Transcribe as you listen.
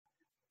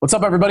What's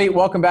up, everybody?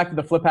 Welcome back to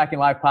the Flip Hacking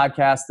Live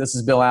podcast. This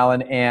is Bill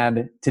Allen,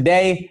 and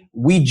today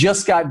we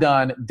just got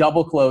done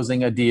double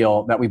closing a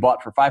deal that we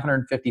bought for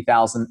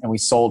 $550,000 and we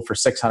sold for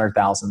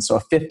 $600,000. So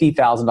a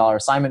 $50,000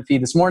 assignment fee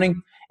this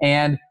morning.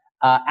 And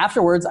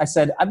afterwards, I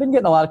said, I've been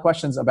getting a lot of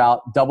questions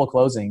about double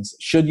closings.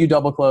 Should you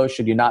double close?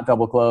 Should you not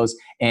double close?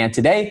 And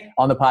today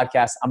on the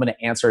podcast, I'm going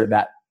to answer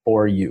that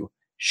for you.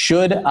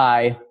 Should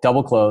I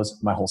double close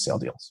my wholesale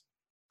deals?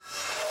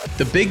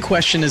 The big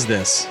question is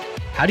this: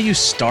 how do you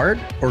start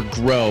or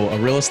grow a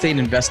real estate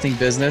investing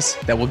business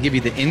that will give you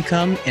the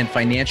income and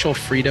financial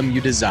freedom you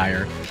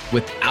desire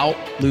without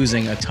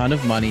losing a ton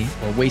of money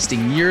or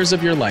wasting years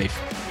of your life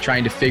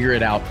trying to figure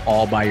it out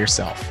all by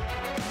yourself?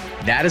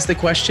 That is the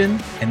question,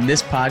 and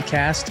this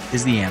podcast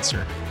is the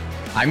answer.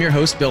 I'm your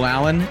host, Bill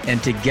Allen,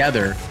 and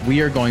together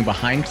we are going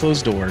behind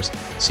closed doors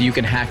so you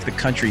can hack the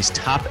country's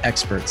top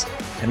experts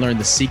and learn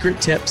the secret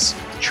tips,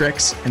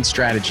 tricks, and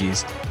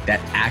strategies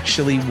that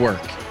actually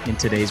work in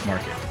today's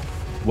market.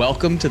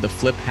 Welcome to the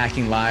Flip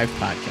Hacking Live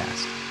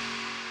podcast.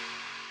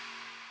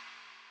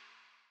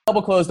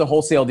 Double closed a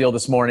wholesale deal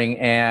this morning,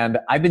 and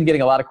I've been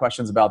getting a lot of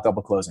questions about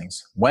double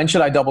closings. When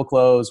should I double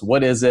close?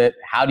 What is it?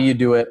 How do you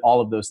do it?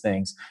 All of those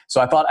things. So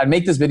I thought I'd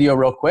make this video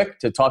real quick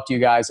to talk to you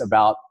guys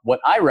about what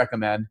I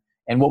recommend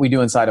and what we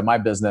do inside of my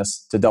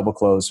business to double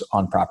close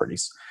on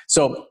properties.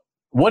 So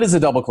what is a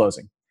double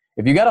closing?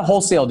 If you got a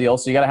wholesale deal,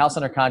 so you got a house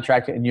under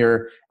contract and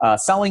you're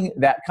selling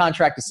that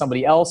contract to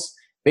somebody else,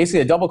 basically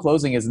a double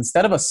closing is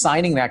instead of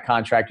assigning that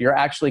contract, you're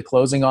actually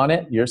closing on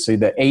it. So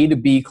the A to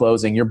B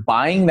closing, you're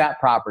buying that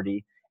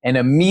property and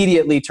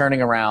immediately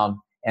turning around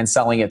and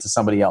selling it to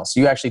somebody else.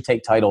 You actually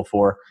take title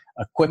for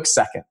a quick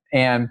second.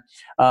 And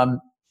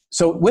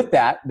so with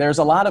that, there's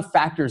a lot of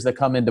factors that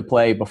come into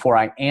play before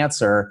I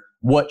answer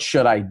what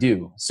should I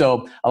do.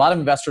 So a lot of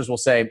investors will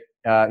say,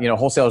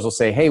 wholesalers will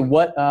say, hey,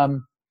 what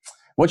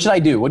should I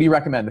do? What do you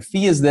recommend? The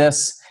fee is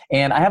this,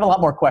 and I have a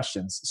lot more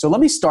questions. So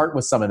let me start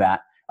with some of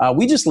that.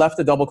 We just left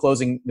the double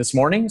closing this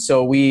morning.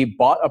 So we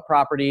bought a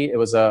property. It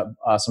was some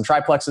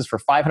triplexes for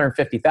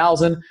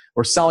 $550,000.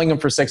 We're selling them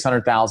for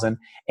 $600,000.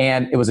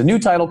 And it was a new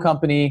title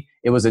company.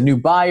 It was a new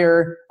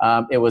buyer.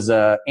 It was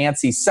a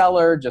antsy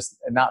seller, just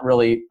not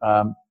really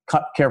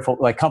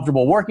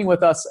comfortable working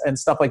with us and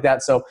stuff like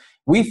that. So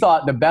we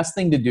thought the best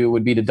thing to do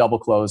would be to double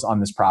close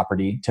on this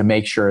property to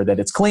make sure that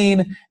it's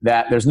clean,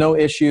 that there's no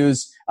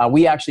issues.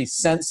 We actually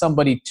sent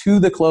somebody to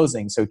the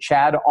closing. So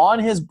Chad, on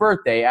his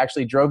birthday,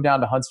 actually drove down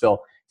to Huntsville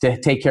to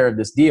take care of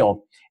this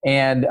deal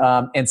and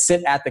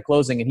sit at the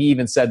closing. And he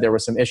even said there were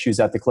some issues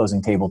at the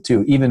closing table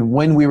too, even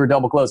when we were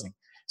double closing.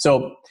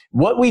 So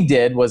what we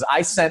did was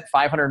I sent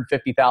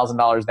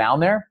 $550,000 down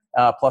there,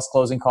 plus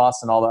closing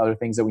costs and all the other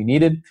things that we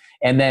needed.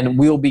 And then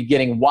we'll be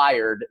getting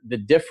wired the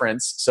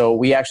difference. So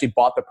we actually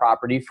bought the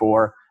property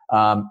for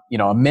a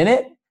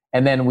minute,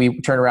 and then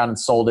we turned around and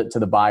sold it to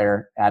the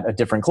buyer at a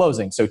different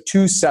closing. So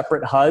two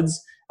separate HUDs,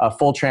 a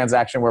full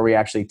transaction where we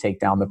actually take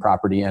down the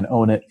property and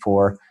own it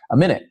for a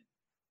minute.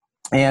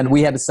 And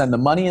we had to send the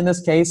money in this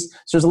case.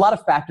 So there's a lot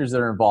of factors that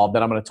are involved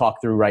that I'm going to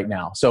talk through right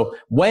now. So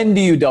when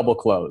do you double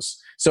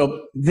close?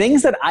 So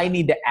things that I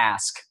need to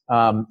ask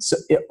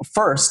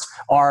first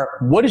are,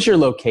 what is your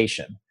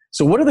location?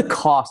 So what are the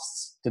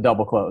costs to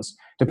double close?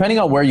 Depending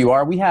on where you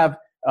are, we have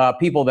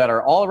people that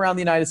are all around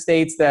the United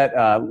States that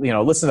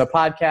listen to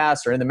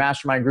podcasts or in the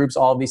mastermind groups,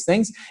 all of these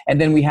things.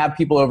 And then we have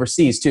people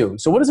overseas too.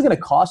 So what is it going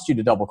to cost you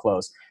to double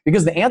close?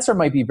 Because the answer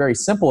might be very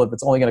simple if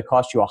it's only going to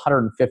cost you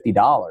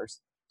 $150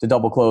 to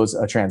double close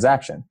a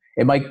transaction.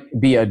 It might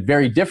be a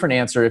very different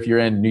answer if you're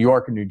in New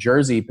York or New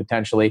Jersey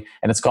potentially,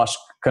 and it's going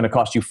to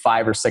cost you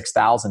 $5,000 or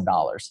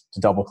 $6,000 to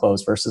double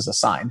close versus a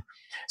sign.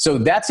 So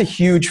that's a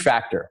huge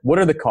factor. What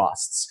are the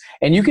costs?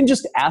 And you can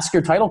just ask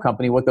your title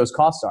company what those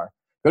costs are.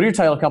 Go to your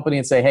title company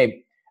and say,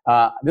 hey,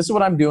 this is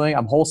what I'm doing.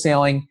 I'm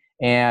wholesaling,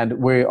 and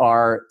we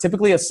are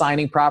typically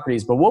assigning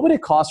properties, but what would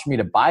it cost for me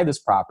to buy this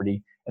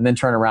property and then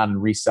turn around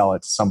and resell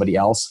it to somebody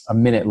else a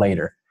minute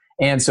later?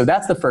 And so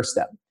that's the first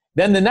step.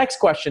 Then the next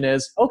question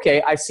is,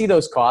 okay, I see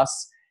those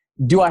costs.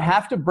 Do I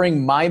have to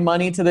bring my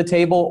money to the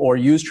table or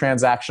use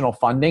transactional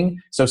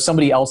funding? So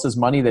somebody else's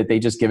money that they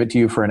just give it to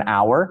you for an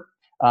hour?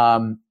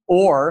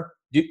 Or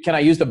can I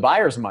use the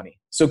buyer's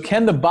money? So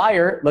can the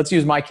buyer, let's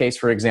use my case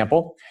for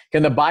example,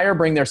 can the buyer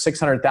bring their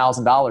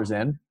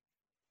 $600,000 in?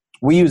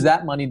 We use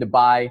that money to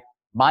buy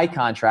my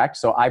contract,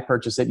 so I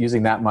purchase it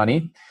using that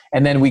money.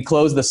 And then we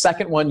close the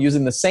second one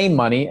using the same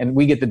money and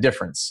we get the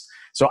difference.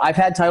 So I've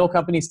had title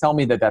companies tell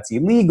me that that's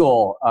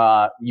illegal.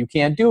 You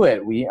can't do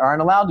it. We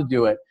aren't allowed to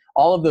do it.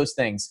 All of those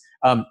things.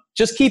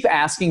 Just keep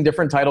asking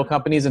different title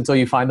companies until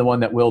you find the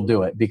one that will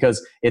do it,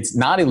 because it's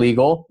not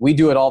illegal. We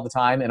do it all the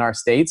time in our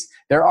states.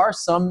 There are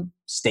some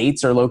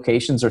states or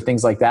locations or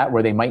things like that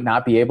where they might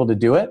not be able to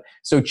do it.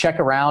 So check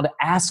around,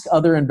 ask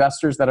other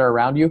investors that are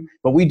around you,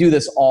 but we do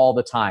this all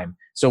the time.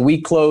 So we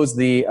use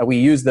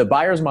the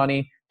buyer's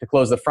money to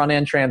close the front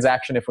end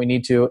transaction if we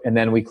need to, and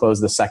then we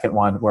close the second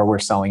one where we're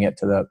selling it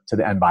to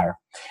the end buyer.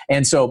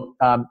 And so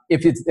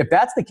if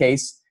that's the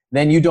case,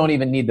 then you don't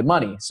even need the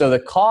money. So the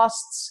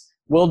costs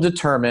will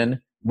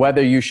determine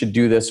whether you should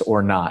do this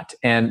or not.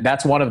 And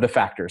that's one of the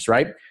factors,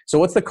 right? So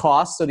what's the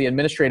cost? So the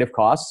administrative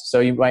costs. So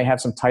you might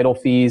have some title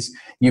fees.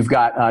 You've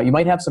got, you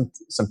might have some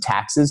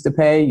taxes to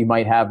pay. You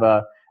might have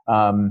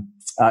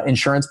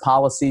insurance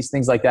policies,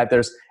 things like that.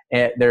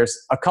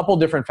 There's a couple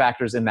different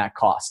factors in that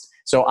cost.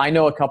 So I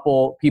know a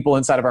couple people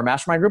inside of our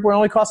mastermind group where it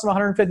only costs them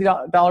 $150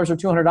 or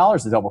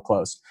 $200 to double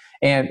close.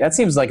 And that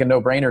seems like a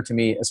no-brainer to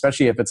me,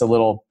 especially if it's a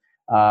little,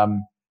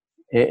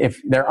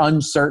 if they're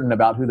uncertain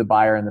about who the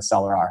buyer and the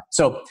seller are.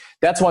 So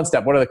that's one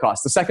step. What are the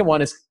costs? The second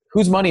one is,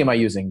 whose money am I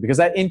using? Because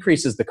that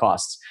increases the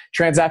costs.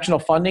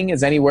 Transactional funding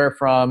is anywhere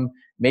from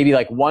maybe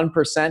like 1%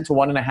 to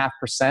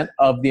 1.5%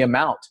 of the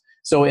amount.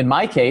 So in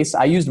my case,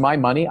 I used my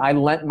money. I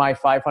lent my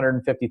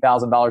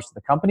 $550,000 to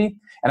the company,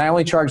 and I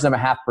only charged them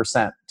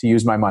 0.5% to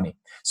use my money.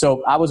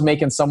 So I was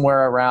making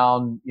somewhere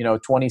around,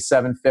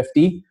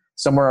 $2,750,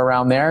 somewhere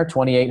around there,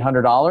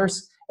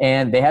 $2,800.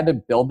 And they had to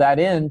build that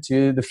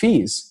into the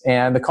fees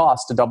and the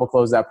cost to double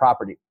close that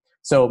property.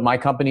 So my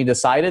company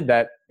decided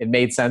that it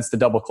made sense to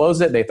double close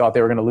it. They thought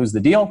they were going to lose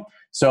the deal.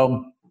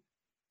 So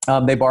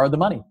they borrowed the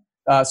money.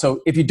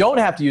 So if you don't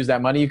have to use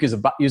that money, you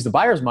can use the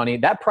buyer's money.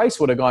 That price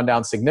would have gone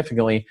down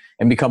significantly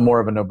and become more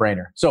of a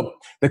no-brainer. So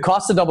the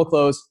cost to double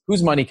close,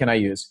 whose money can I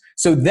use?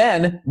 So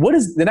then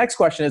the next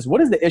question is,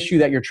 what is the issue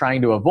that you're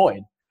trying to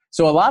avoid?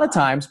 So a lot of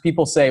times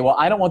people say, well,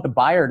 I don't want the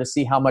buyer to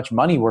see how much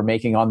money we're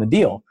making on the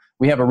deal.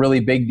 We have a really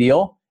big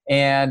deal,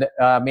 and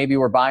maybe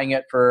we're buying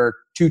it for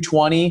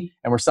 $220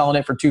 and we're selling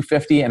it for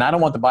 $250, and I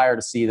don't want the buyer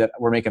to see that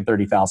we're making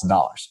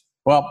 $30,000.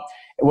 Well,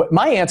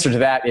 my answer to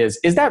that is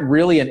that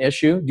really an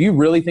issue? Do you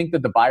really think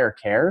that the buyer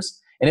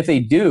cares? And if they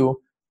do,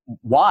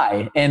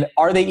 why? And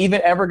are they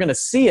even ever going to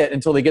see it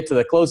until they get to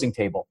the closing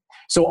table?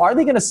 So are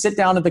they going to sit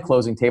down at the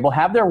closing table,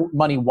 have their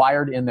money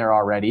wired in there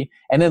already,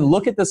 and then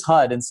look at this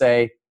HUD and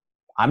say,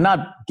 I'm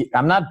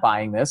not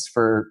buying this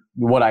for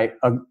what I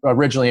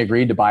originally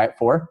agreed to buy it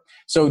for.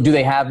 So do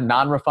they have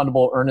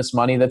non-refundable earnest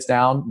money that's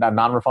down, that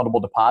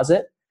non-refundable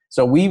deposit?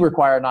 So we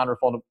require a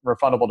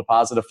non-refundable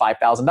deposit of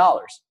 $5,000.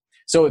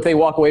 So if they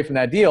walk away from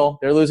that deal,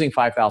 they're losing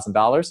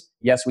 $5,000.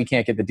 Yes, we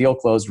can't get the deal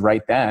closed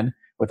right then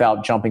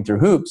without jumping through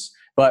hoops,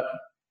 but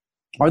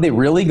are they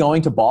really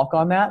going to balk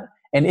on that?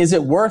 And is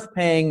it worth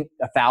paying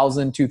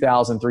 $1,000,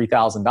 $2,000,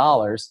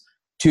 $3,000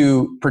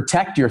 to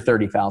protect your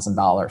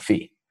 $30,000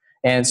 fee?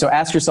 And so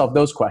ask yourself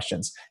those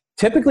questions.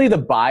 Typically, the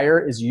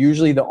buyer is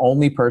usually the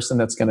only person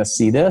that's going to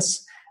see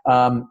this.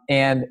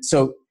 And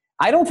so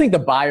I don't think the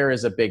buyer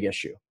is a big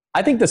issue.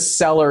 I think the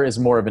seller is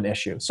more of an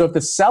issue. So if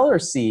the seller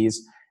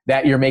sees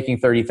that you're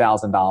making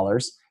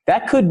 $30,000,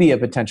 that could be a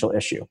potential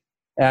issue.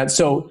 And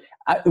so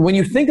when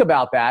you think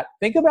about that,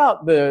 think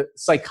about the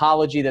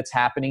psychology that's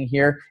happening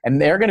here,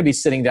 and they're going to be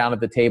sitting down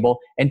at the table.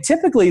 And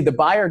typically, the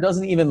buyer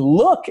doesn't even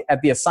look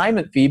at the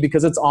assignment fee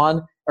because it's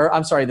on, or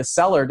I'm sorry, the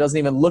seller doesn't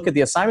even look at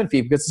the assignment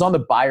fee because it's on the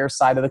buyer's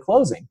side of the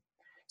closing.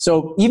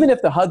 So even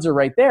if the HUDs are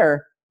right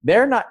there,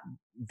 they're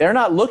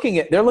looking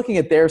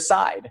at their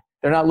side.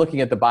 They're not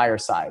looking at the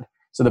buyer's side.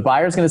 So the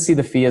buyer's going to see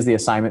the fee as the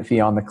assignment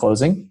fee on the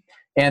closing,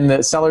 and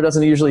the seller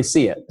doesn't usually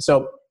see it.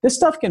 So this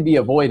stuff can be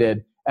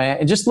avoided,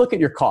 and just look at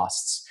your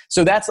costs.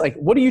 So that's like,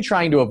 what are you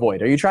trying to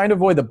avoid? Are you trying to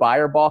avoid the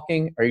buyer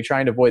balking? Are you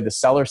trying to avoid the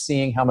seller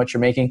seeing how much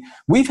you're making?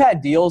 We've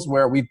had deals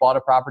where we've bought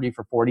a property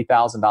for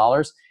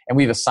 $40,000 and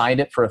we've assigned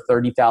it for a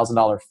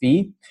 $30,000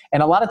 fee.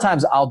 And a lot of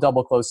times I'll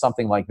double close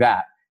something like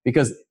that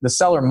because the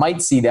seller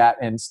might see that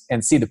and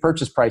see the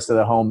purchase price of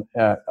the home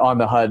on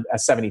the HUD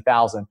as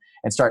 $70,000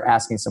 and start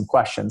asking some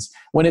questions.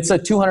 When it's a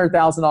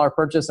 $200,000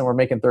 purchase and we're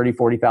making $30,000,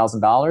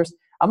 $40,000,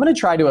 I'm going to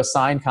try to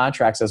assign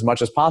contracts as much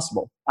as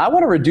possible. I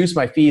want to reduce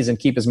my fees and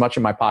keep as much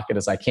in my pocket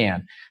as I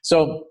can.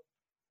 So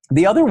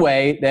the other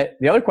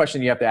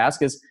question you have to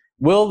ask is,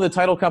 will the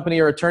title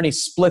company or attorney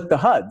split the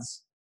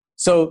HUDs?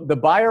 So the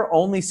buyer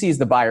only sees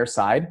the buyer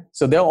side,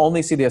 so they'll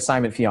only see the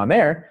assignment fee on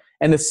there,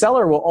 and the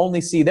seller will only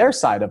see their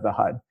side of the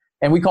HUD.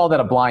 And we call that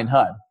a blind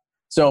HUD.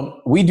 So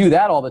we do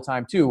that all the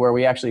time too, where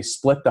we actually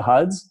split the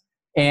HUDs,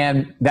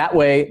 and that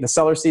way the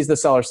seller sees the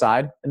seller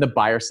side and the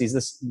buyer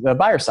sees the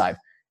buyer side.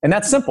 And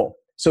that's simple.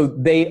 So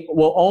they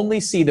will only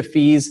see the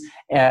fees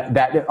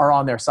that are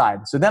on their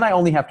side. So then I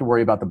only have to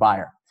worry about the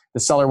buyer. The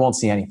seller won't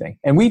see anything.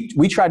 And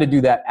we try to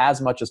do that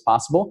as much as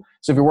possible.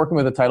 So if you're working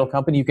with a title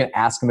company, you can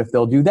ask them if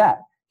they'll do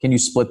that. Can you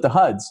split the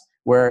HUDs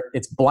where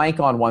it's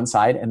blank on one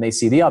side and they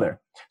see the other?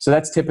 So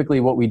that's typically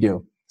what we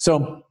do.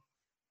 So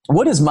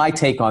what is my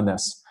take on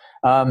this?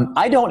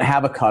 I don't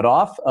have a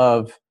cutoff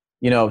of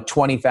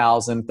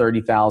 20,000,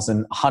 30,000,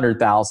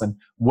 100,000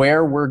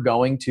 where we're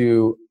going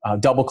to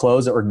double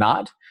close or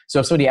not. So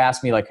if somebody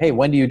asks me like, hey,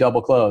 when do you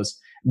double close?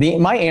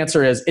 My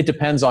answer is it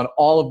depends on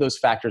all of those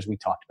factors we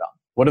talked about.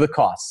 What are the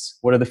costs?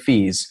 What are the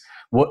fees?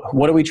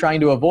 What are we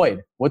trying to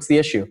avoid? What's the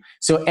issue?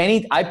 So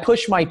I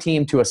push my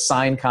team to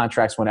assign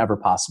contracts whenever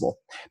possible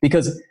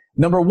because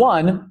number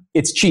one,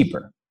 it's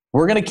cheaper.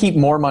 We're going to keep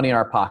more money in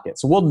our pocket.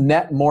 So we'll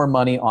net more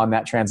money on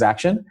that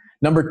transaction.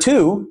 Number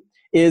two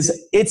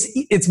is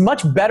it's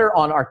much better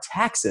on our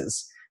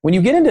taxes. When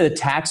you get into the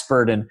tax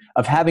burden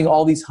of having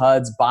all these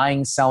HUDs,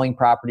 buying, selling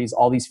properties,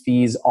 all these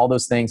fees, all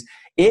those things,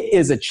 it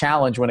is a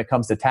challenge when it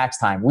comes to tax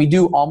time. We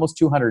do almost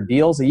 200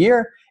 deals a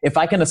year. If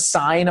I can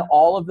assign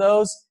all of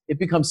those, it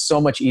becomes so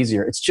much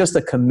easier. It's just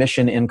a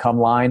commission income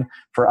line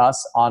for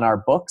us on our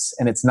books.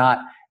 And it's not,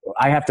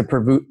 I have to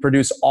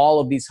produce all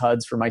of these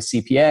HUDs for my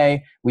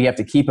CPA. We have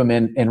to keep them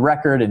in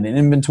record and in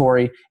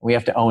inventory, and we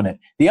have to own it.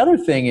 The other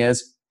thing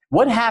is,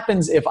 what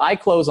happens if I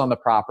close on the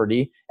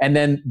property and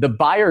then the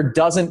buyer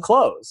doesn't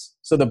close?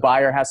 So the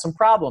buyer has some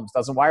problems,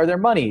 doesn't wire their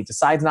money,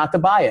 decides not to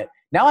buy it.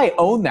 Now I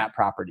own that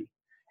property.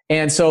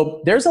 And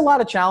so there's a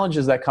lot of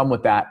challenges that come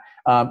with that,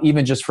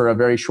 even just for a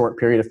very short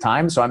period of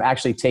time. So I'm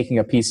actually taking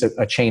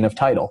a chain of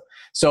title.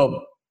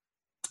 So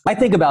I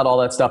think about all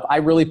that stuff. I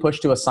really push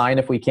to assign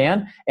if we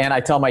can. And I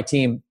tell my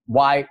team,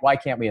 why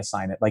can't we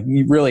assign it? Like,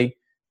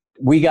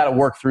 we got to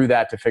work through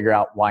that to figure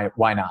out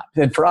why not.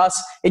 And for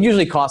us, it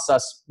usually costs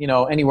us,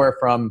 anywhere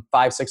from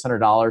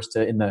 $500-$600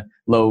 to in the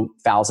low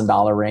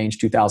 $1,000 range,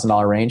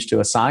 $2,000 range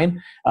to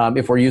assign.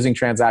 If we're using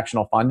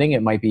transactional funding,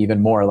 it might be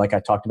even more. Like I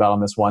talked about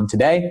on this one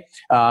today,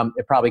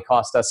 it probably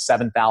cost us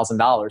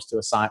 $7,000 to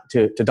assign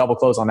to double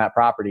close on that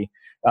property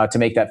to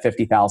make that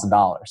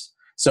 $50,000.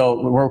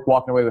 So we're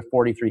walking away with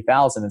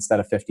 $43,000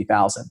 instead of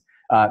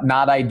 $50,000.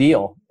 Not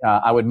ideal.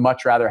 I would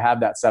much rather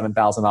have that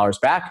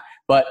 $7,000 back,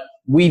 but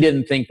we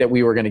didn't think that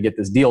we were going to get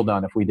this deal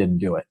done if we didn't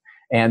do it.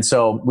 And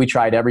so we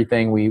tried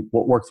everything. We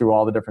worked through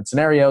all the different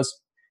scenarios.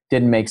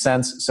 Didn't make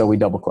sense, so we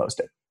double closed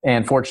it.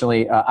 And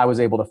fortunately, I was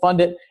able to fund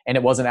it, and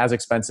it wasn't as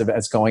expensive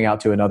as going out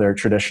to another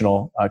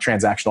traditional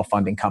transactional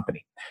funding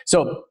company.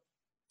 So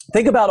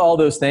think about all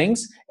those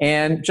things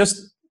and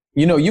just,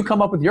 you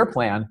come up with your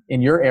plan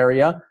in your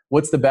area.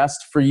 What's the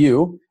best for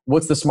you?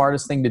 What's the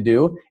smartest thing to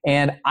do?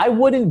 And I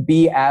wouldn't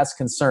be as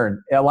concerned.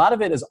 A lot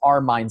of it is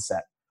our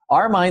mindset.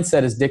 Our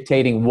mindset is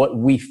dictating what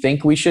we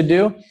think we should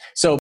do.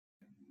 So,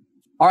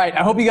 all right,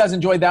 I hope you guys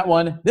enjoyed that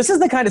one. This is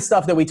the kind of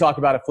stuff that we talk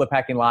about at Flip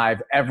Hacking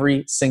Live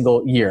every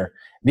single year.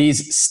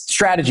 These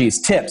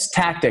strategies, tips,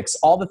 tactics,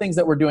 all the things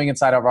that we're doing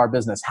inside of our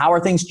business. How are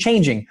things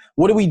changing?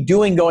 What are we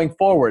doing going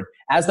forward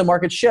as the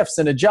market shifts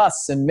and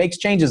adjusts and makes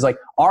changes? Like,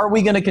 are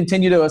we going to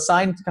continue to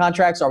assign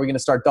contracts? Are we going to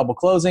start double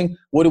closing?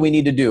 What do we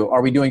need to do?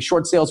 Are we doing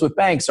short sales with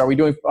banks? Are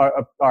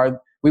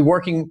we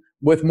working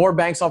with more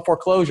banks on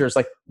foreclosures?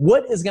 Like,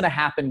 what is going to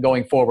happen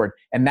going forward?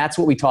 And that's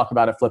what we talk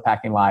about at Flip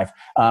Hacking Live.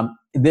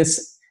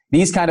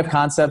 These kind of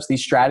concepts,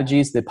 these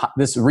strategies,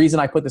 this reason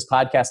I put this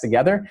podcast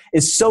together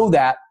is so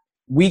that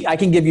I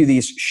can give you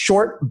these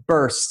short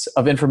bursts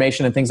of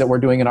information and things that we're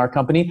doing in our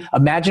company.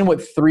 Imagine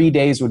what 3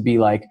 days would be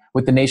like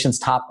with the nation's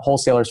top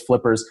wholesalers,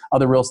 flippers,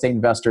 other real estate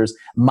investors,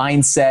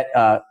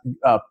 mindset,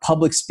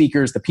 public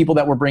speakers, the people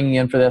that we're bringing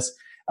in for this.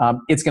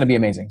 It's going to be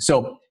amazing.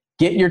 So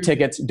get your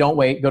tickets. Don't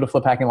wait. Go to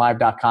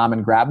fliphackinglive.com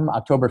and grab them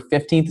October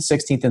 15th,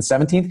 16th, and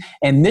 17th.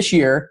 And this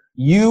year,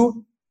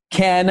 you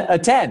can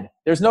attend.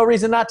 There's no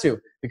reason not to,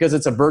 because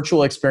it's a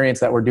virtual experience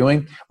that we're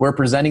doing. We're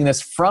presenting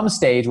this from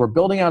stage. We're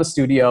building out a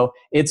studio.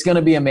 It's going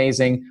to be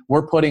amazing.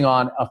 We're putting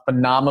on a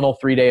phenomenal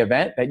 3-day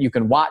event that you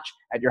can watch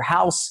at your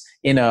house,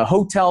 in a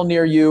hotel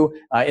near you,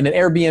 in an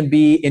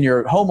Airbnb, in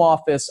your home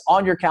office,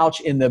 on your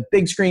couch, in the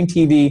big screen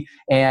TV,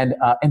 and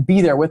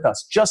be there with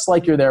us, just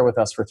like you're there with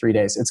us for 3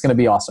 days. It's going to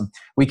be awesome.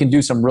 We can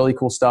do some really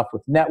cool stuff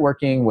with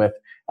networking, with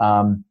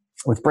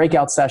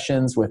breakout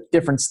sessions, with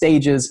different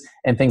stages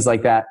and things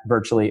like that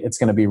virtually. It's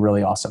going to be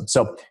really awesome.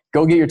 So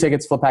go get your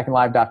tickets,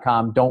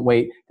 fliphackinglive.com. Don't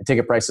wait. The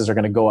ticket prices are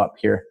going to go up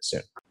here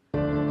soon.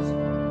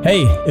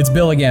 Hey, it's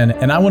Bill again,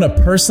 and I want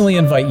to personally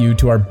invite you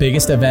to our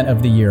biggest event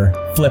of the year,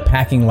 Flip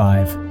Hacking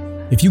Live.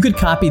 If you could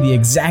copy the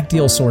exact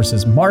deal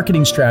sources,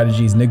 marketing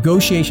strategies,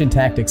 negotiation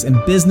tactics, and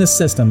business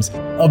systems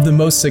of the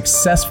most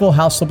successful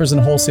house flippers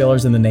and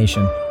wholesalers in the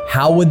nation,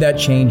 how would that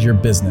change your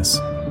business?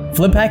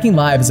 Flip Hacking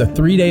Live is a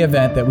 3-day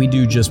event that we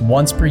do just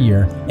once per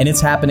year, and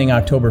it's happening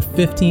October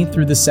 15th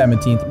through the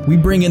 17th. We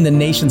bring in the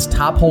nation's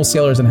top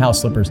wholesalers and house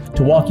flippers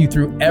to walk you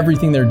through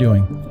everything they're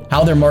doing,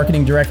 how they're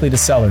marketing directly to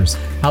sellers,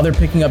 how they're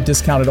picking up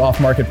discounted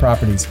off-market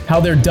properties, how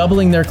they're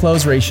doubling their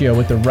close ratio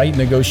with the right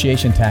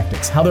negotiation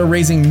tactics, how they're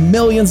raising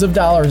millions of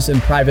dollars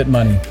in private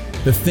money,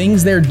 the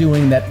things they're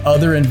doing that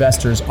other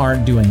investors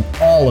aren't doing,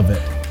 all of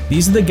it.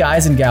 These are the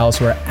guys and gals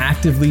who are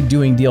actively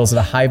doing deals at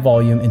a high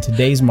volume in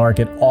today's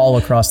market all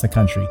across the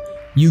country.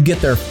 You get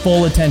their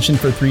full attention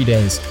for 3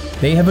 days.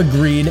 They have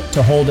agreed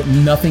to hold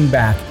nothing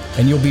back,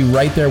 and you'll be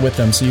right there with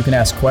them so you can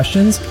ask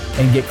questions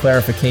and get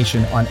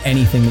clarification on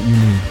anything that you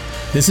need.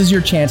 This is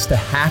your chance to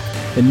hack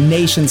the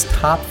nation's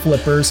top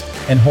flippers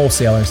and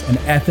wholesalers and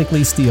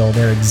ethically steal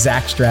their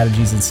exact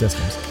strategies and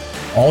systems.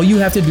 All you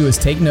have to do is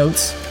take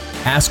notes,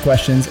 ask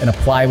questions, and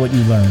apply what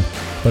you learned.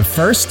 But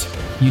first,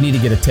 you need to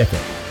get a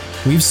ticket.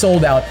 We've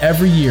sold out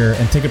every year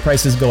and ticket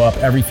prices go up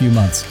every few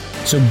months.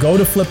 So go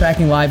to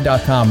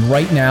fliphackinglive.com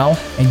right now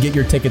and get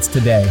your tickets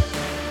today.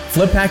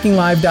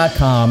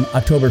 fliphackinglive.com,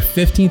 October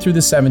 15th through the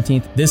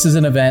 17th. This is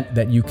an event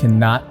that you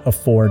cannot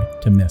afford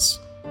to miss.